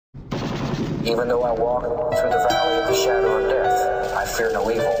Even though I walk through the valley of the shadow of death, I fear no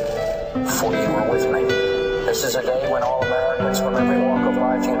evil, for you are with me. This is a day when all Americans from every walk of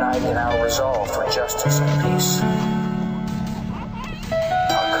life unite in our resolve for justice and peace.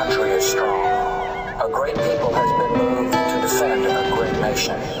 Our country is strong. A great people has been moved to defend a great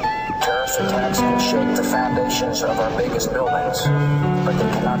nation. Terrorist attacks can shake the foundations of our biggest buildings, but they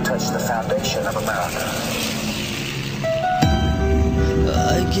cannot touch the foundation of America.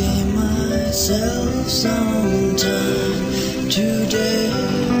 I gave myself some time today.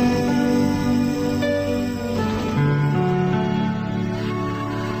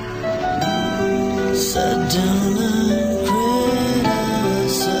 Sat down and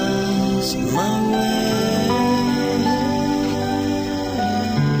criticized my way.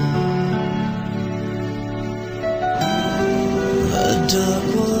 A dog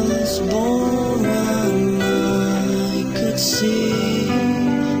was born and I could see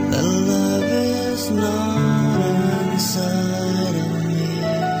that love is not inside of me.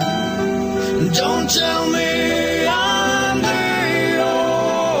 Don't tell me I'm the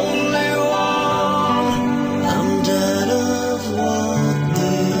only one. I'm dead of what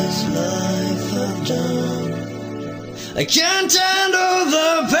this life have done. I can't handle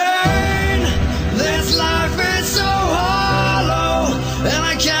the pain. This life is so hollow, and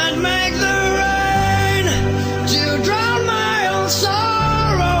I can't make the rain to drown my own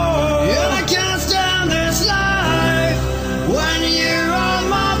sorrow. And I can't stand this life when you're on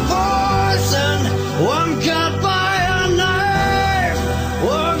my poison. I'm cut by a knife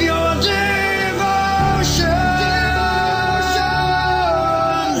of your devotion.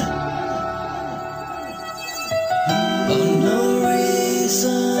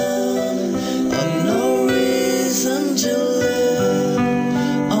 I've no reason to live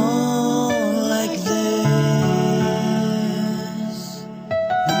on like this.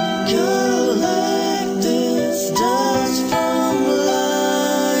 Collect this dust from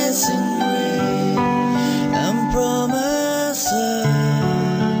lies and greed and promises.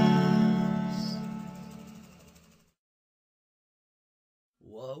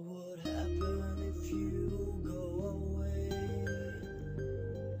 What would happen if you go away?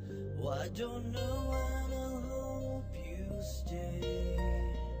 Well, I don't know.